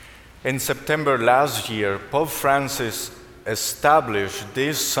In September last year, Pope Francis established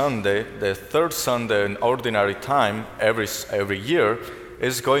this Sunday, the third Sunday in ordinary time every year,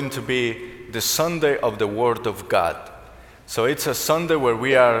 is going to be the Sunday of the Word of God. So it's a Sunday where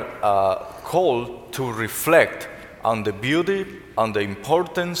we are called to reflect on the beauty, on the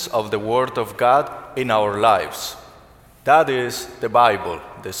importance of the Word of God in our lives. That is the Bible.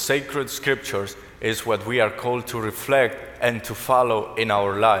 The sacred scriptures is what we are called to reflect and to follow in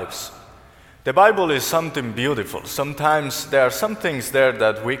our lives. The Bible is something beautiful. Sometimes there are some things there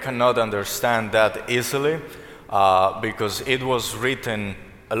that we cannot understand that easily because it was written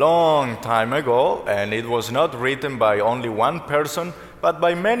a long time ago, and it was not written by only one person, but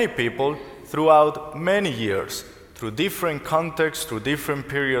by many people throughout many years, through different contexts, through different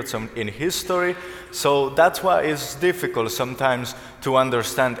periods in history. So that's why it's difficult sometimes to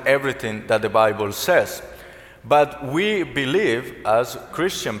understand everything that the Bible says. But we believe, as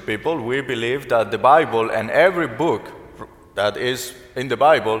Christian people, we believe that the Bible and every book that is in the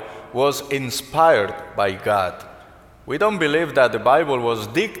Bible was inspired by God. We don't believe that the Bible was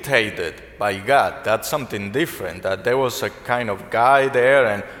dictated by God. That's something different, that there was a kind of guy there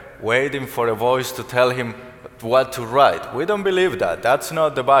and waiting for a voice to tell him what to write. We don't believe that. That's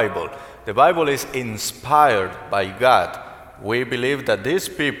not the Bible. The Bible is inspired by God. We believe that these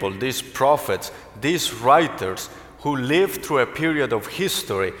people, these prophets, these writers who lived through a period of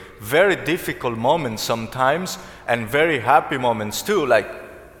history, very difficult moments sometimes, and very happy moments too, like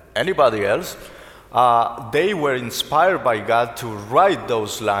anybody else, they were inspired by God to write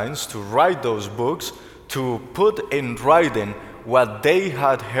those lines, to write those books, to put in writing what they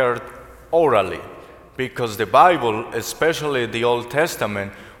had heard orally. Because the Bible, especially the Old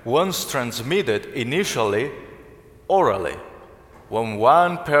Testament, was transmitted initially orally. When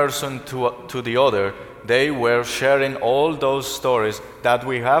one person to the other, they were sharing all those stories that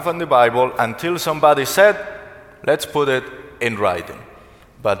we have in the Bible until somebody said, let's put it in writing.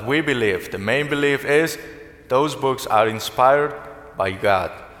 But we believe, the main belief is, those books are inspired by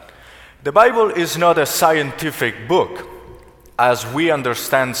God. The Bible is not a scientific book as we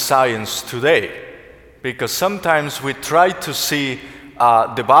understand science today, because sometimes we try to see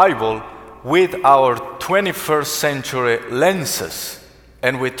the Bible with our 21st century lenses,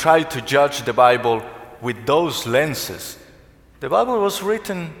 and we try to judge the Bible with those lenses. The Bible was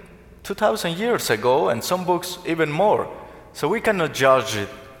written 2,000 years ago, and some books even more. So we cannot judge it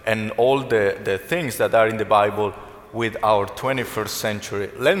and all the things that are in the Bible with our 21st century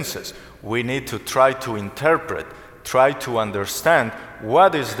lenses. We need to try to interpret, try to understand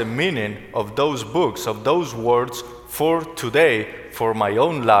what is the meaning of those books, of those words for today, for my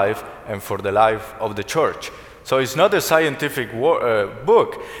own life, and for the life of the church. So it's not a scientific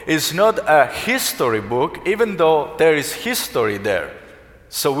book. It's not a history book, even though there is history there.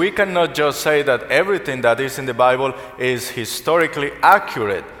 So we cannot just say that everything that is in the Bible is historically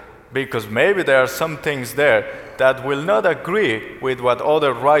accurate, because maybe there are some things there that will not agree with what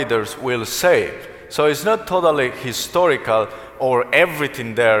other writers will say. So it's not totally historical, or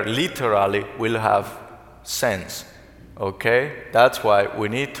everything there literally will have sense. Okay? That's why we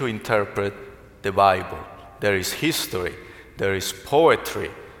need to interpret the Bible. There is history, there is poetry,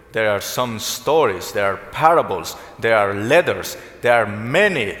 there are some stories, there are parables, there are letters, there are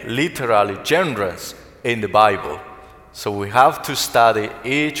many literary genres in the Bible. So we have to study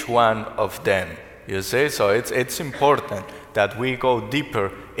each one of them, you see? So it's important that we go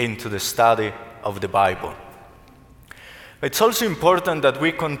deeper into the study of the Bible. It's also important that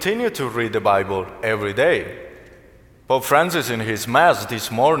we continue to read the Bible every day. Pope Francis in his Mass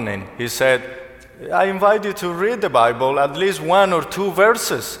this morning, he said, I invite you to read the Bible, at least 1 or 2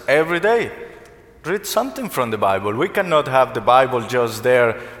 verses every day. Read something from the Bible. We cannot have the Bible just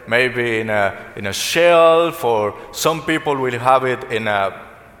there, maybe in a shelf, or some people will have it in a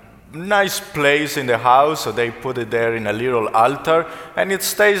nice place in the house, so they put it there in a little altar, and it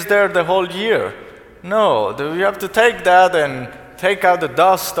stays there the whole year. No, you have to take that and take out the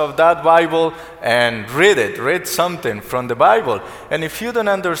dust of that Bible and read it. Read something from the Bible. And if you don't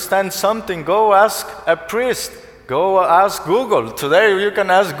understand something, go ask a priest. Go ask Google. Today you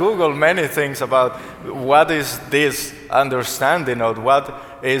can ask Google many things about what is this understanding of what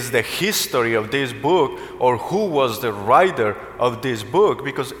is the history of this book, or who was the writer of this book,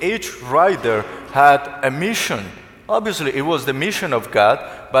 because each writer had a mission. Obviously it was the mission of God,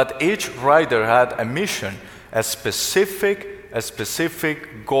 but each writer had a mission, a specific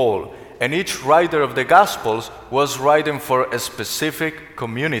goal. And each writer of the Gospels was writing for a specific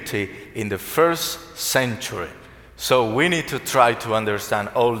community in the first century. So we need to try to understand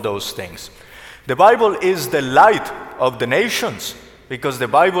all those things. The Bible is the light of the nations. because the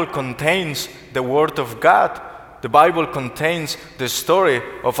Bible contains the Word of God. The Bible contains the story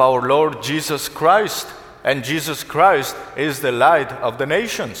of our Lord Jesus Christ, and Jesus Christ is the light of the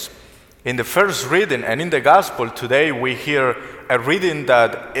nations. In the first reading and in the Gospel today, we hear a reading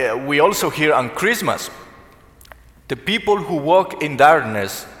that we also hear on Christmas. The people who walk in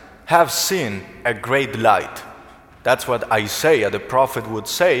darkness have seen a great light. That's what Isaiah the prophet would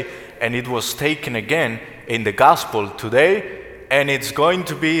say, and it was taken again in the Gospel today, and it's going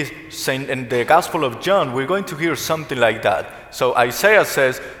to be in the Gospel of John. We're going to hear something like that. So Isaiah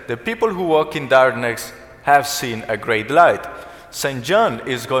says, the people who walk in darkness have seen a great light. St. John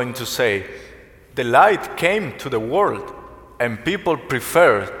is going to say, the light came to the world, and people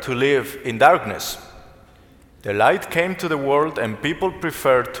prefer to live in darkness. The light came to the world, and people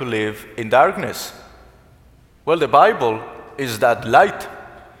prefer to live in darkness. Well, the Bible is that light,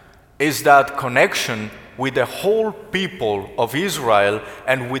 is that connection with the whole people of Israel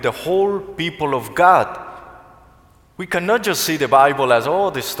and with the whole people of God. We cannot just see the Bible as,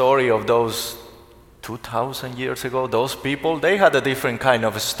 the story of those 2,000 years ago, those people, they had a different kind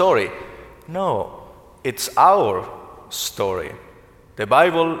of a story. No, it's our story. The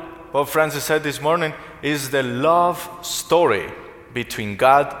Bible, Pope Francis said this morning, is the love story between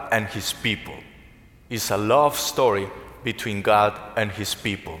God and His people. It's a love story between God and His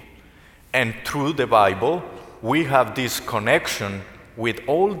people. And through the Bible, we have this connection with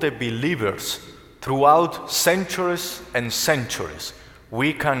all the believers throughout centuries and centuries.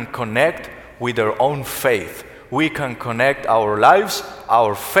 We can connect with our own faith. We can connect our lives,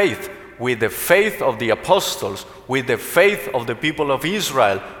 our faith, with the faith of the apostles, with the faith of the people of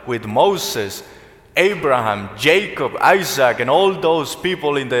Israel, with Moses, Abraham, Jacob, Isaac, and all those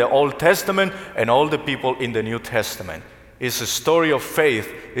people in the Old Testament and all the people in the New Testament. It's a story of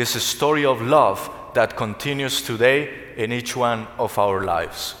faith, it's a story of love that continues today in each one of our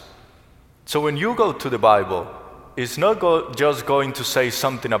lives. So when you go to the Bible, it's not just going to say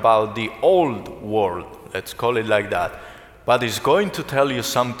something about the old world, let's call it like that, but it's going to tell you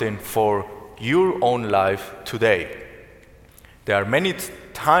something for your own life today. There are many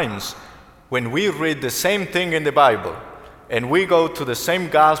times when we read the same thing in the Bible, and we go to the same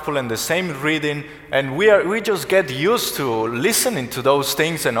gospel and the same reading, and we just get used to listening to those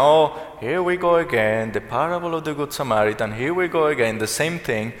things, and here we go again, the parable of the Good Samaritan, here we go again, the same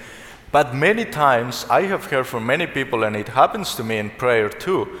thing. But many times, I have heard from many people, and it happens to me in prayer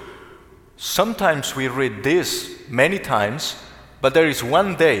too, sometimes we read this many times, but there is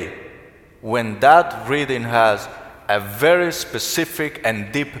one day when that reading has a very specific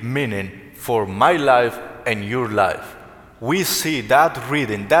and deep meaning for my life and your life. We see that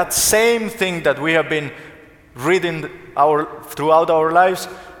reading, that same thing that we have been reading throughout our lives,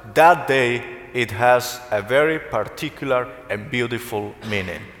 that day it has a very particular and beautiful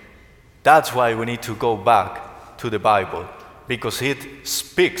meaning. That's why we need to go back to the Bible, because it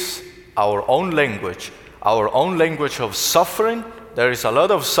speaks our own language of suffering. There is a lot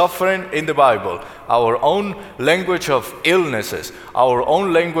of suffering in the Bible, our own language of illnesses, our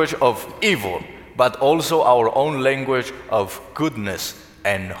own language of evil, but also our own language of goodness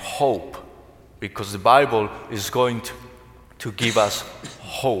and hope, because the Bible is going to give us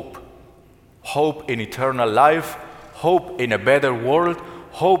hope. Hope in eternal life, hope in a better world,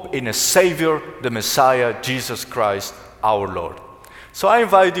 hope in a Savior, the Messiah, Jesus Christ, our Lord. So I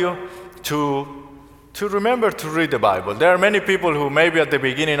invite you to remember to read the Bible. There are many people who maybe at the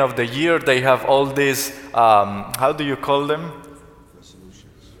beginning of the year, they have all these, how do you call them?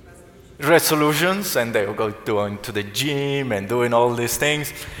 Resolutions, and they go going to the gym and doing all these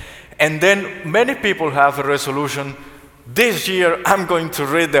things. And then many people have a resolution, this year I'm going to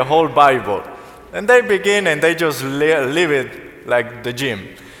read the whole Bible. And they begin and they just leave it like the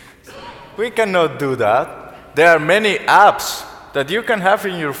gym. We cannot do that. There are many apps that you can have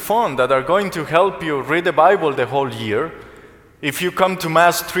in your phone that are going to help you read the Bible the whole year. If you come to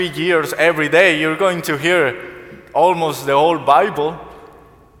Mass 3 years every day, you're going to hear almost the whole Bible.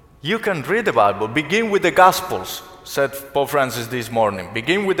 You can read the Bible. Begin with the Gospels, said Pope Francis this morning.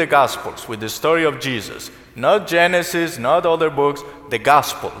 Begin with the Gospels, with the story of Jesus. Not Genesis, not other books, the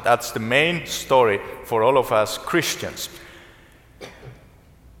Gospel. That's the main story for all of us Christians.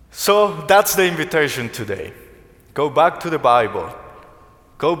 So that's the invitation today. Go back to the Bible.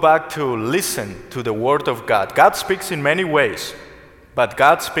 Go back to listen to the Word of God. God speaks in many ways, but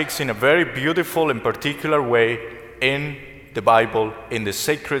God speaks in a very beautiful and particular way in the Bible, in the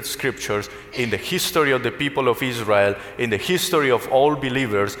sacred scriptures, in the history of the people of Israel, in the history of all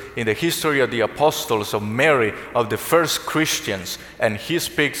believers, in the history of the apostles, of Mary, of the first Christians, and He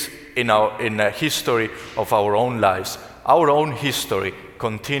speaks in a history of our own lives. our own history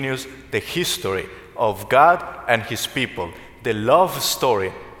continues the history of God and His people, the love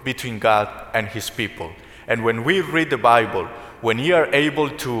story between God and His people. And when we read the Bible, when you are able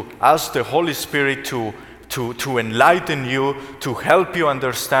to ask the Holy Spirit to enlighten you, to help you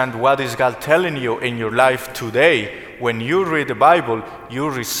understand what is God telling you in your life today, when you read the Bible, you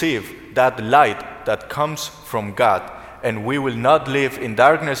receive that light that comes from God. And we will not live in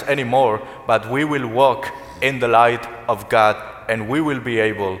darkness anymore, but we will walk in the light of God, and we will be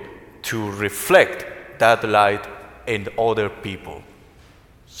able to reflect that light in other people.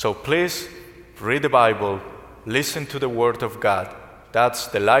 So please read the Bible, listen to the Word of God. That's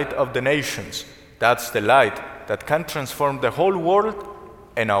the light of the nations. That's the light that can transform the whole world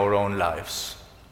and our own lives.